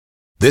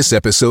This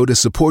episode is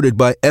supported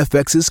by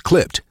FX's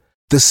Clipped,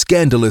 the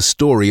scandalous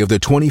story of the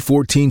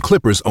 2014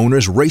 Clippers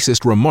owner's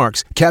racist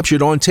remarks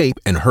captured on tape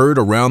and heard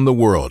around the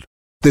world.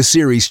 The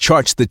series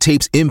charts the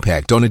tape's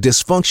impact on a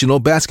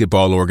dysfunctional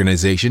basketball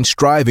organization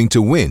striving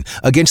to win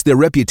against their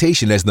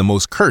reputation as the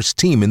most cursed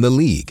team in the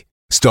league.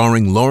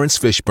 Starring Lawrence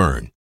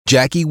Fishburne,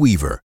 Jackie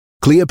Weaver,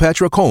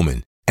 Cleopatra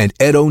Coleman, and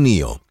Ed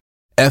O'Neill.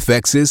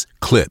 FX's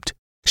Clipped,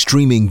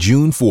 streaming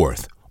June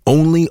 4th,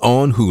 only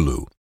on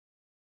Hulu.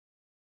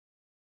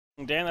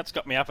 Dan, that's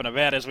got me up and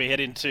about as we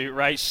head into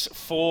race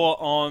 4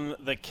 on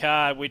the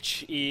card,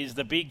 which is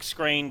the Big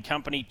Screen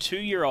Company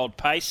 2-year-old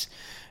pace.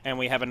 And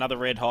we have another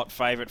red-hot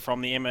favourite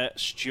from the Emma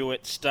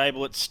Stewart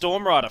stable. It's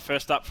Storm Rider,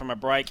 first up from a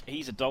break.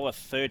 He's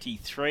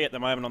 $1.33 at the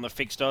moment on the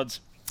fixed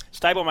odds.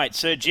 Stablemate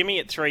Sir Jimmy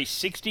at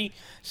 $3.60.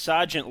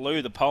 Sergeant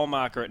Lou, the pole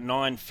marker, at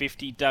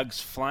 $9.50. Doug's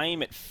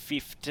Flame at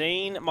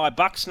 $15. My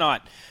Bucks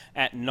Night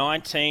at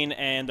 $19.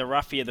 And the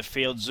roughie of the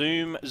field,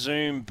 Zoom,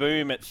 Zoom,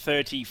 Boom at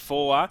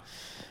 $34.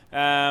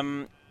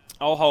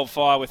 I'll hold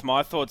fire with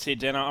my thoughts here,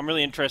 Dan. I'm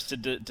really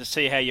interested to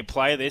see how you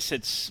play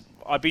this.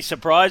 I'd be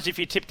surprised if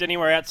you tipped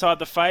anywhere outside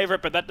the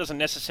favourite, but that doesn't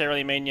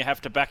necessarily mean you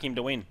have to back him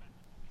to win.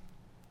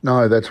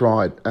 No, that's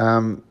right.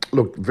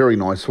 Look, very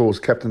nice horse,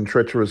 Captain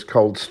Treacherous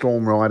Cold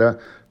Storm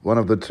Rider, one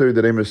of the two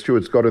that Emma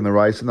Stewart's got in the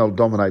race, and they'll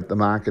dominate the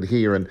market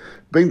here. And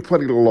been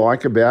plenty to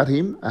like about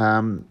him.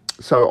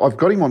 So I've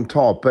got him on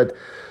top, but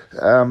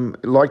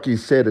like you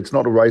said, it's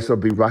not a race I'll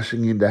be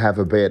rushing in to have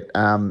a bet.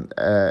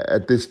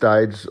 At this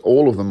stage,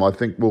 all of them, I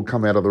think, will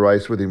come out of the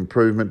race with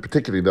improvement,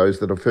 particularly those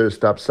that are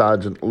first up,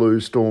 Sergeant Lou,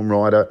 Storm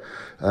Rider,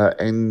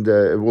 and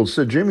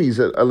Sir Jimmy's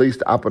at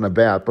least up and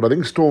about, but I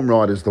think Storm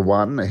Rider's the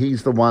one.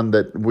 He's the one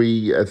that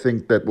we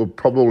think that will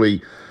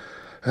probably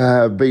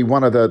be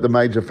one of the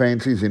major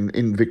fancies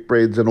in Vic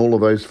Breds and all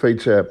of those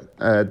feature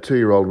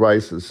 2-year-old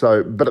races.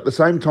 So, but at the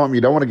same time, you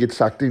don't want to get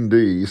sucked in, do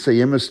you? You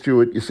see Emma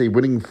Stewart, you see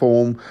winning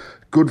form,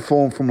 good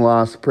form from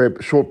last prep,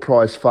 short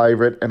price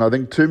favourite, and I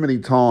think too many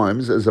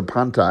times as a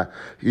punter,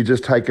 you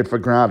just take it for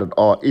granted,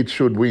 it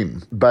should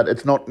win. But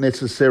it's not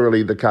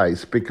necessarily the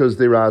case because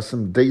there are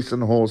some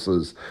decent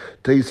horses,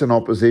 decent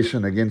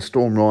opposition against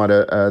Storm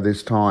Rider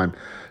this time.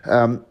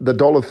 The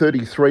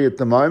 $1.33 at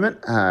the moment,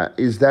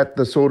 is that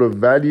the sort of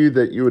value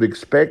that you would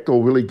expect,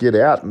 or will he get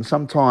out? And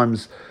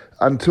sometimes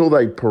until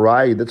they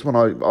parade, that's when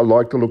I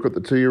like to look at the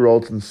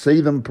 2-year-olds and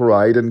see them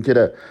parade and get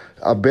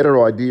a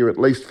better idea, at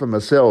least for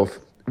myself,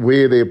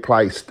 where they're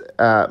placed.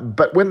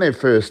 But when they're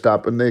first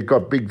up and they've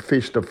got big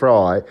fish to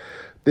fry,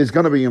 there's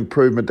going to be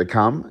improvement to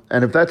come.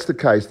 And if that's the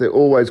case, they're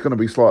always going to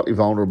be slightly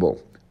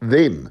vulnerable.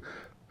 Then,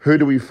 who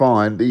do we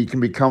find that you can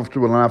be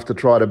comfortable enough to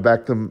try to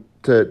back them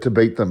to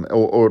beat them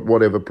or at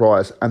whatever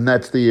price? And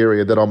that's the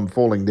area that I'm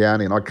falling down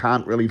in. I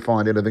can't really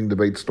find anything to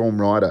beat Storm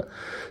Rider.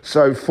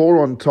 So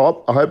 4 on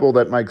top. I hope all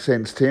that makes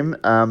sense, Tim.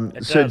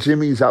 Sir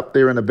Jimmy's up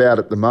there and about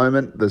at the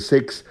moment, the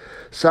 6.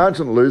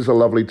 Sergeant Lou's a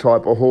lovely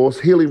type of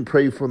horse. He'll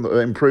improve from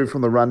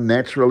the run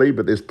naturally,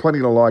 but there's plenty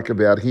to like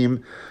about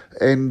him.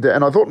 And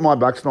I thought My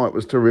Bucks Night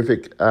was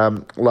terrific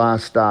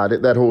last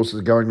start. That horse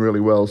is going really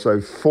well. So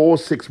 4,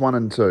 6, 1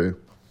 and 2.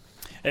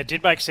 It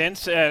did make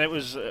sense, and it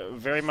was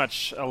very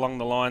much along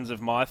the lines of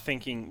my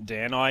thinking,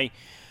 Dan.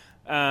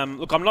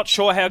 Look, I'm not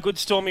sure how good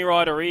Stormy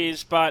Rider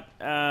is, but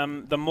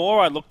the more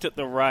I looked at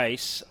the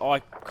race, I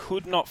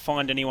could not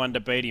find anyone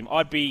to beat him.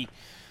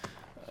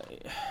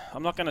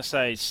 I'm not going to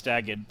say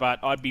staggered,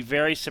 but I'd be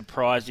very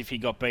surprised if he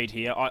got beat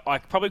here. I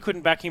probably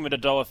couldn't back him at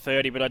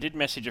 $1.30, but I did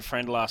message a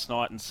friend last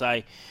night and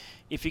say,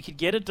 if you could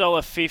get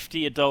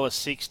 $1.50,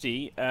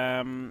 $1.60,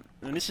 and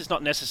this is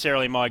not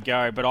necessarily my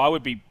go, but I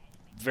would be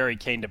very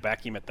keen to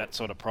back him at that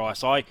sort of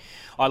price. I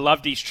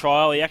loved his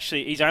trial.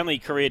 His only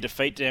career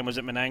defeat, Dan, was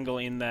at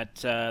Menangle in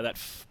that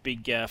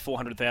big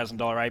 $400,000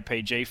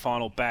 APG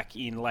final back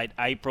in late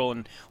April,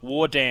 and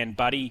Wardan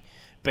Buddy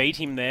beat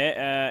him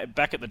there.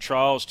 Back at the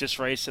trials just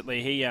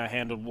recently, he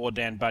handled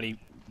Wardan Buddy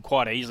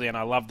quite easily, and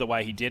I loved the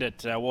way he did it.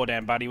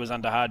 Wardan Buddy was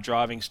under hard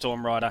driving.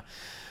 Storm Rider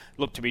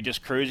looked to be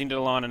just cruising to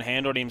the line and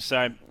handled him,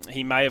 so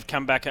he may have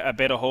come back a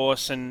better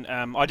horse, and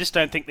I just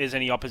don't think there's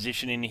any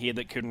opposition in here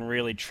that can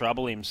really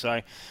trouble him. So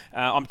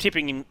I'm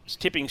tipping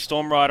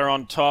Storm Rider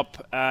on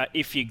top.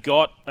 If you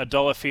got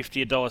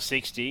 $1.50,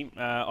 $1.60,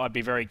 I'd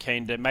be very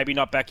keen to maybe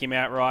not back him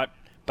outright,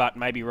 but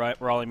maybe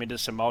roll him into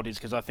some multis,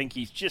 because I think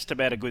he's just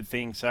about a good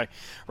thing. So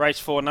race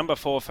 4, number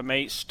 4 for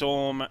me,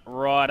 Storm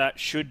Rider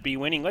should be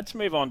winning. Let's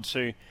move on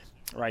to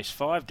race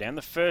 5, down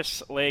the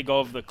first leg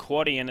of the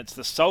quaddie, and it's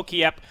the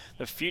Sulky app,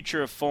 the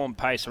Future of Form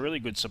Pace, a really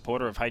good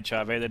supporter of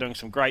HRV. They're doing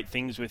some great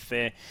things with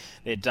their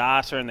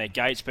data and their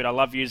gate speed. I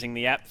love using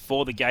the app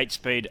for the gate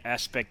speed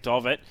aspect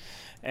of it.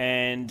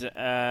 And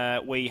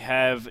we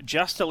have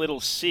Just a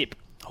Little Sip,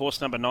 horse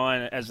number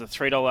 9, as the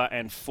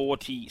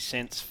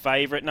 $3.40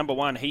 favourite. Number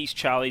 1, He's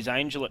Charlie's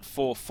Angel at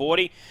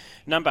 $4.40.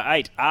 Number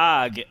 8,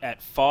 Arg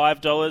at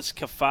 $5.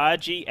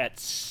 Kafaji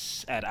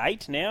at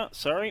 8 now,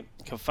 sorry.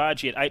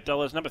 Kafaji at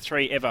 $8. Number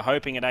 3, Ever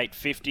Hoping at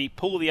 $8.50.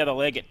 Pull the Other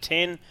Leg at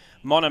 $10.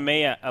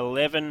 Monomia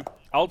 $11.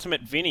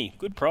 Ultimate Vinny,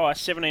 good price,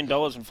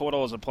 $17 and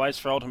 $4 a place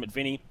for Ultimate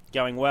Vinny,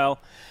 going well.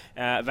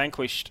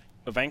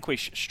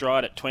 Vanquish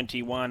Stride at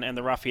 21, and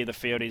the roughy of the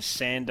field is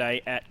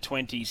Sanday at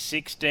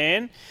 26.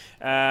 Dan,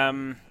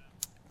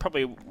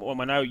 probably, well,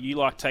 I know you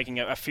like taking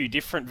a few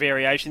different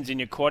variations in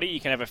your quaddie. You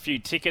can have a few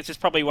tickets. There's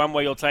probably one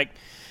where you'll take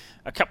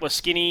a couple of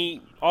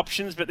skinny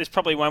options, but there's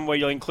probably one where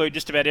you'll include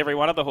just about every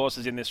one of the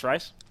horses in this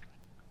race.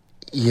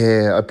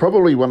 Yeah,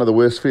 probably one of the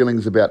worst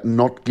feelings about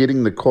not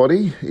getting the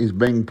quaddie is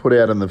being put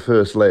out in the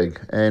first leg.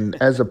 And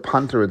as a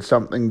punter, it's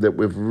something that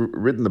we've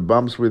ridden the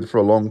bumps with for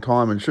a long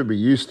time and should be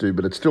used to,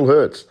 but it still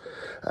hurts.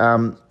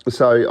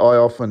 So I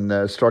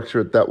often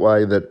structure it that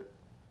way that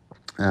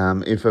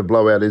if a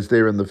blowout is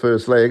there in the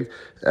first leg,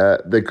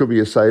 there could be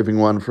a saving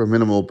one for a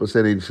minimal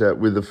percentage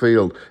with the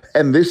field.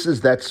 And this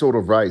is that sort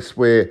of race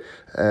where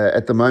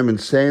at the moment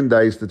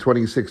Sanday's the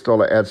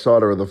 $26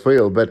 outsider of the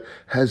field, but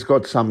has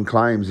got some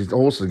claims. His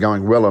horse is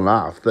going well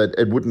enough that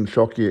it wouldn't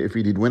shock you if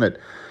he did win it.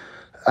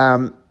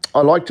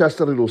 I like Just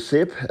a Little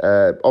Sip.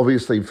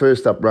 Obviously,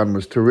 first up run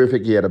was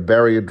terrific. He had a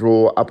barrier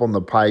draw up on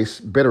the pace.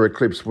 Better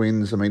Eclipse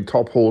wins. I mean,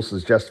 Top Horse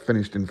has just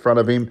finished in front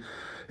of him.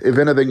 If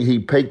anything, he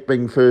peaked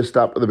being first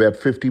up with about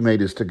 50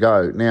 metres to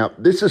go. Now,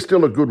 this is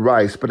still a good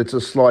race, but it's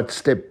a slight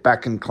step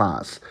back in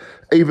class,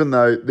 even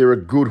though there are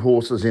good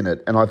horses in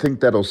it, and I think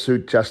that'll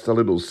suit Just a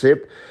Little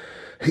Sip.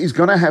 He's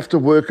going to have to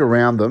work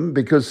around them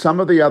because some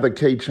of the other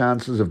key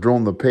chances have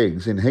drawn the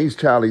pegs, and he's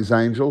Charlie's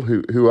Angel,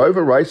 who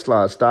over-raced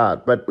last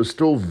start, but was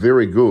still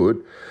very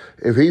good.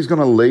 If he's going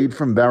to lead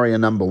from barrier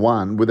number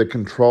 1 with a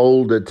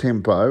controlled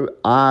tempo,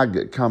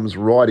 Arg comes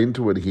right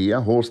into it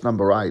here, horse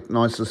number 8, and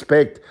I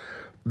suspect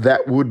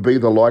that would be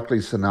the likely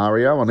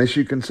scenario, unless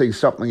you can see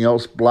something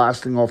else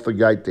blasting off the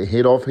gate to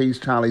head off. He's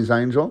Charlie's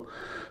Angel.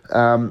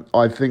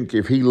 I think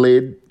if he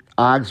led,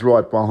 Arg's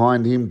right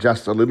behind him.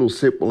 Just a Little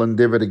Sip will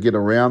endeavour to get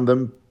around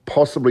them,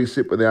 possibly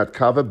sit without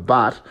cover,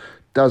 but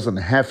doesn't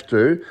have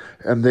to,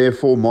 and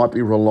therefore might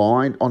be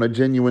reliant on a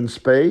genuine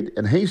speed.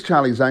 And he's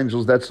Charlie's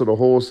Angel's that sort of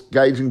horse,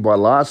 gauging by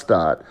last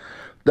start.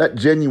 That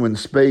genuine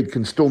speed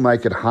can still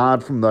make it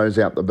hard from those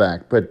out the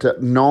back.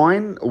 But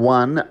 9,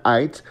 1,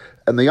 8...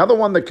 And the other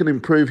one that can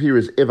improve here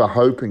is Ever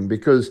Hoping,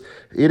 because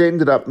it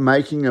ended up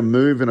making a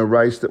move in a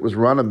race that was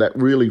run at that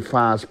really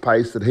fast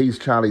pace that He's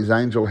Charlie's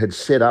Angel had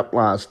set up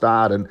last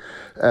start. And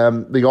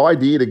the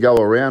idea to go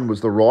around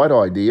was the right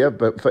idea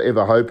but for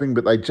Ever Hoping,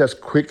 but they just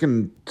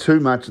quickened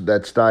too much at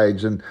that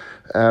stage, and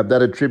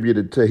that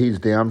attributed to his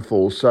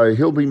downfall. So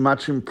he'll be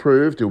much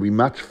improved, he'll be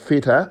much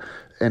fitter,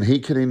 and he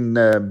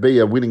can be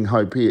a winning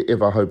hope here,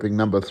 Ever Hoping,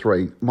 number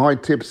 3. My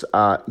tips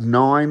are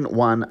 9,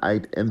 1,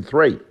 8 and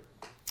 3.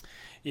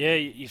 Yeah,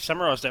 you've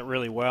summarised that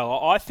really well.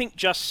 I think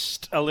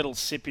Just a Little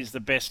Sip is the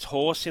best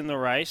horse in the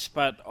race,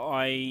 but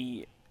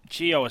I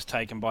was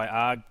taken by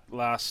Arg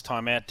last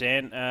time out,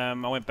 Dan.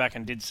 I went back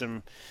and did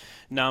some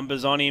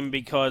numbers on him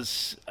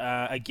because,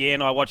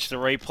 again, I watched the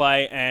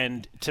replay,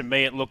 and to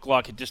me it looked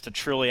like just a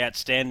truly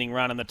outstanding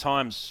run, and the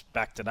times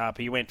backed it up.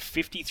 He went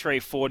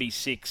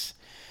 53.46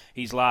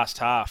 his last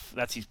half.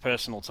 That's his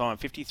personal time,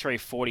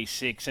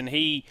 53.46, and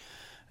he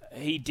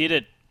did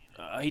it.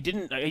 He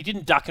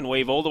didn't duck and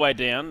weave all the way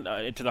down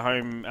to the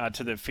home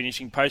to the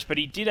finishing post, but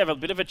he did have a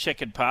bit of a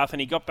checkered path,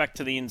 and he got back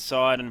to the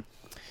inside, and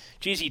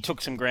geez, he took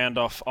some ground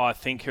off, I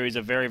think, who is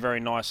a very, very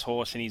nice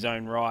horse in his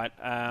own right.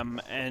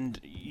 And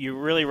you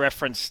really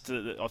referenced,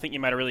 I think you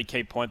made a really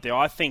key point there.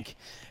 I think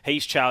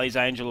He's Charlie's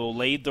Angel will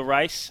lead the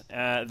race,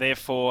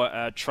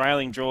 therefore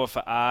trailing draw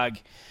for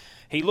Arg.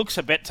 He looks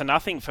a bet to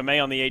nothing for me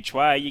on the each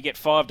way. You get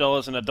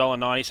 $5 and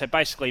 $1.90, so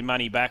basically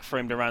money back for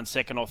him to run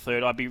second or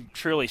third. I'd be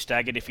truly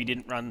staggered if he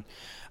didn't run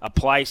a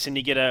place, and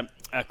you get a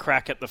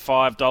crack at the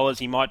 $5.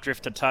 He might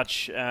drift a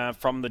touch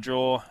from the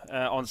draw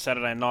on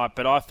Saturday night,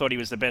 but I thought he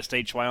was the best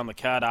each way on the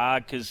card,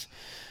 Arg, because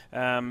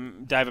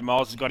David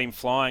Miles has got him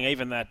flying.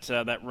 Even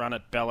that run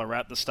at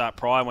Ballarat, the start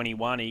prior when he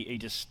won, he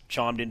just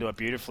chimed into it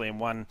beautifully and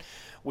won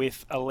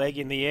with a leg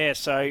in the air.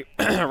 So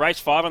race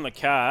 5 on the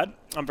card,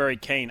 I'm very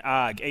keen.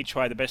 Arg, each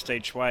way, the best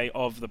each way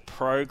of the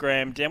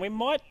program. Dan, we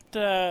might,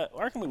 I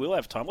reckon we will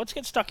have time. Let's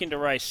get stuck into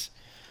race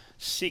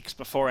 6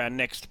 before our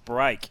next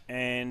break.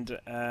 And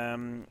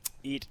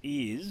it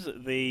is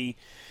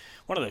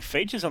one of the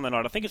features on the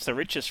night. I think it's the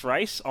richest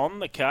race on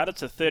the card.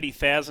 It's a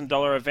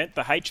 $30,000 event,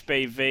 the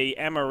HBV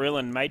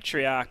Amarillo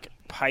Matriarch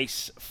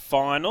Pace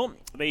Final.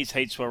 These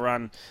heats were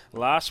run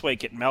last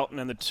week at Melton,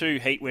 and the 2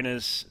 heat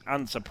winners,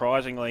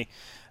 unsurprisingly,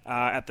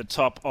 at the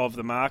top of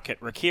the market.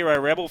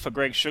 Rakiro Rebel for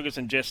Greg Sugars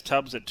and Jess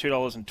Tubbs at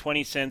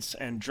 $2.20,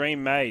 and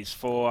Dream Maze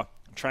for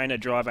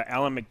trainer-driver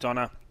Alan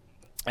McDonough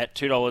at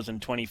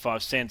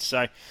 $2.25.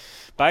 So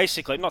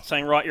basically, I'm not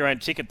saying write your own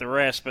ticket the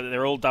rest, but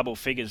they're all double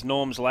figures.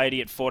 Norm's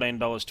Lady at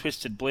 $14,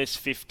 Twisted Bliss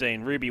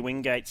 $15, Ruby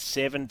Wingate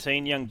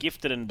 $17, Young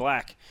Gifted and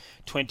Black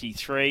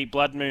 $23,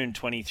 Blood Moon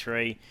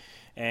 $23,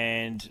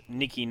 and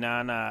Nikki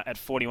Nana at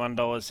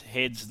 $41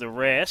 heads the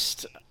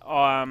rest.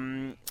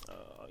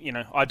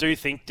 I do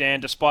think, Dan,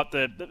 despite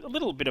the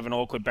little bit of an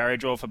awkward barrier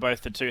draw for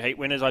both the 2 heat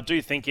winners, I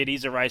do think it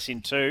is a race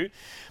in 2,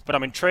 but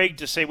I'm intrigued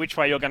to see which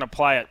way you're going to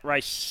play it.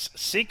 Race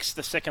 6,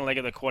 the second leg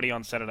of the quaddie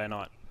on Saturday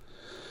night.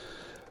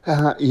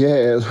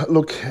 Yeah,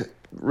 look,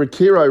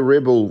 Rakiro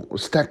Rebel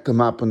stacked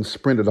them up and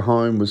sprinted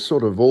home, was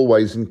sort of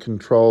always in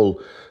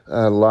control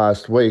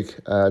last week.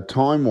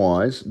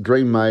 Time-wise,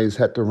 Dream Maze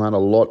had to run a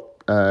lot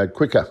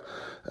quicker.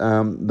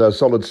 The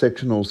solid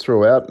sectionals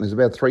throughout, and there's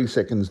about 3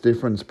 seconds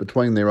difference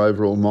between their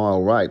overall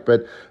mile rate.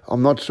 But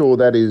I'm not sure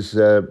that is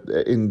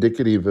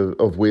indicative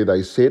of where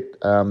they sit.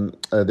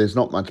 There's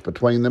not much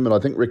between them, and I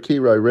think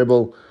Rakiro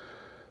Rebel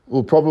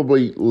will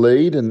probably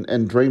lead,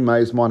 and Dream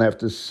Maze might have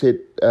to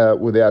sit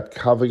without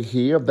cover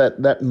here.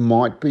 That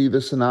might be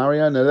the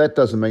scenario. Now, that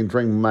doesn't mean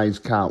Dream Maze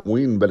can't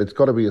win, but it's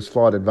got to be a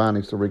slight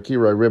advantage to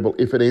Rakiro Rebel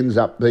if it ends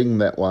up being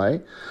that way.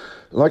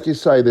 Like you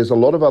say, there's a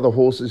lot of other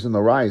horses in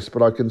the race,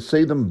 but I can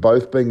see them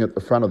both being at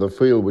the front of the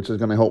field, which is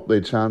going to help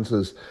their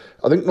chances.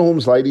 I think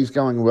Norm's Lady's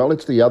going well.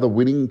 It's the other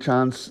winning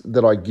chance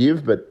that I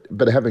give, but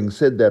having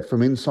said that,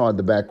 from inside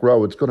the back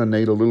row, it's going to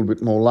need a little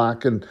bit more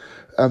luck. And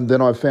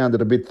then I found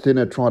it a bit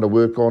thinner trying to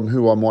work on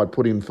who I might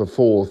put in for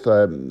fourth.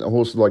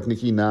 Horses like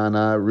Nikki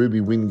Nana,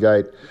 Ruby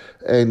Wingate,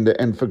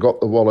 and Forgot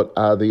the Wallet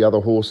are the other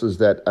horses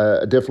that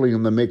are definitely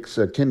in the mix.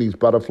 Kenny's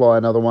Butterfly,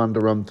 another one to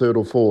run third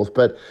or fourth.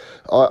 But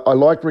I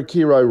like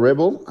Rakiro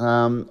Rebel.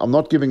 I'm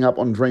not giving up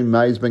on Dream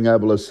Maze being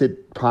able to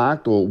sit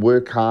parked or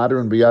work harder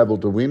and be able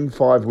to win.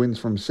 5 wins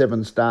from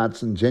 7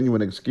 starts and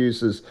genuine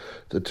excuses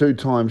the 2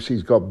 times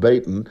she's got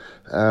beaten.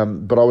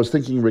 But I was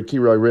thinking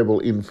Rakiro Rebel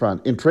in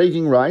front.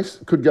 Intriguing race,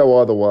 could go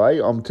either way.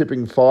 I'm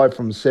tipping 5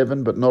 from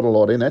 7, but not a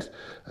lot in it.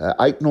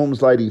 8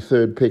 Norm's Lady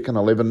third pick and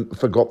 11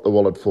 Forgot the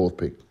Wallet fourth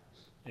pick.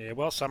 Yeah,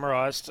 well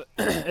summarised.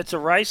 It's a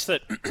race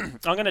that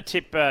I'm going to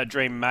tip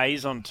Dream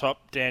Maze on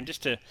top, Dan,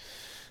 just to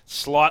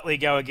slightly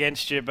go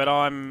against you, but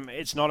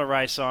it's not a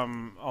race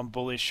I'm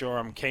bullish or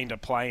I'm keen to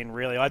play in,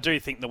 really. I do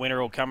think the winner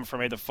will come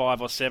from either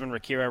 5 or 7,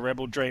 Rakiro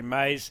Rebel, Dream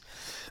Maze.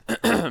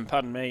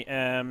 Pardon me.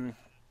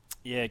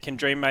 Yeah, can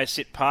Dream Maze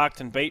sit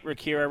parked and beat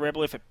Rakiro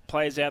Rebel if it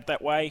plays out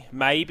that way?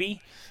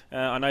 Maybe.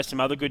 I know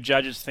some other good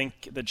judges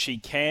think that she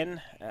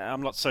can.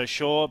 I'm not so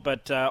sure,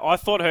 but I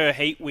thought her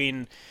heat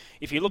win,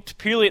 if you looked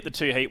purely at the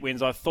 2 heat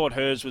wins, I thought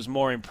hers was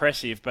more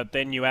impressive, but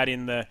then you add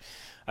in the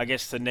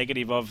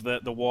negative of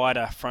the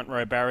wider front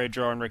row barrier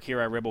draw, and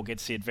Rakiro Rebel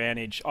gets the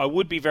advantage. I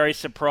would be very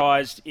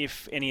surprised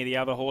if any of the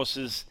other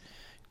horses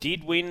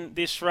did win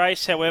this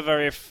race.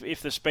 However,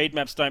 if the speed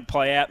maps don't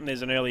play out and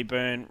there's an early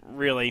burn,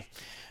 really,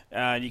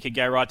 you could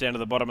go right down to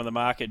the bottom of the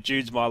market.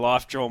 Jude's My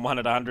Life, drawn 1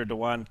 at 100 to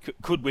 1,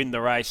 could win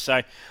the race.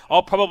 So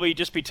I'll probably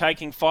just be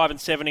taking 5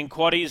 and 7 in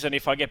quaddies, and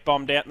if I get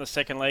bombed out in the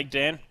second leg,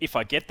 Dan, if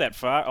I get that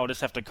far, I'll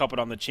just have to cop it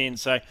on the chin.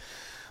 So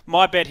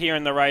my bet here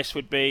in the race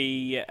would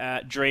be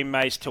Dream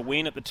Maze to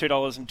win at the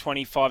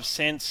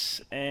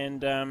 $2.25,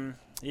 and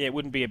it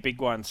wouldn't be a big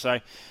one. So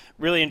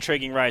really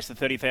intriguing race, the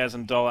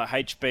 $30,000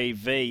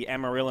 HBV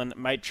Amarillan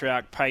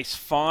Matriarch Pace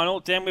Final.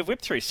 Dan, we've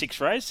whipped through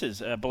 6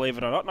 races, believe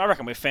it or not, and I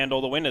reckon we've found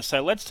all the winners.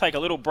 So let's take a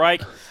little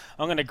break.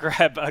 I'm going to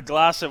grab a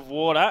glass of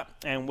water,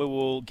 and we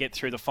will get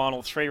through the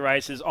final 3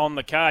 races on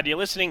the card. You're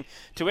listening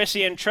to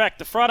SEN Track,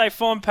 the Friday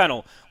Form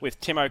Panel, with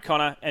Tim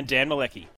O'Connor and Dan Malecki.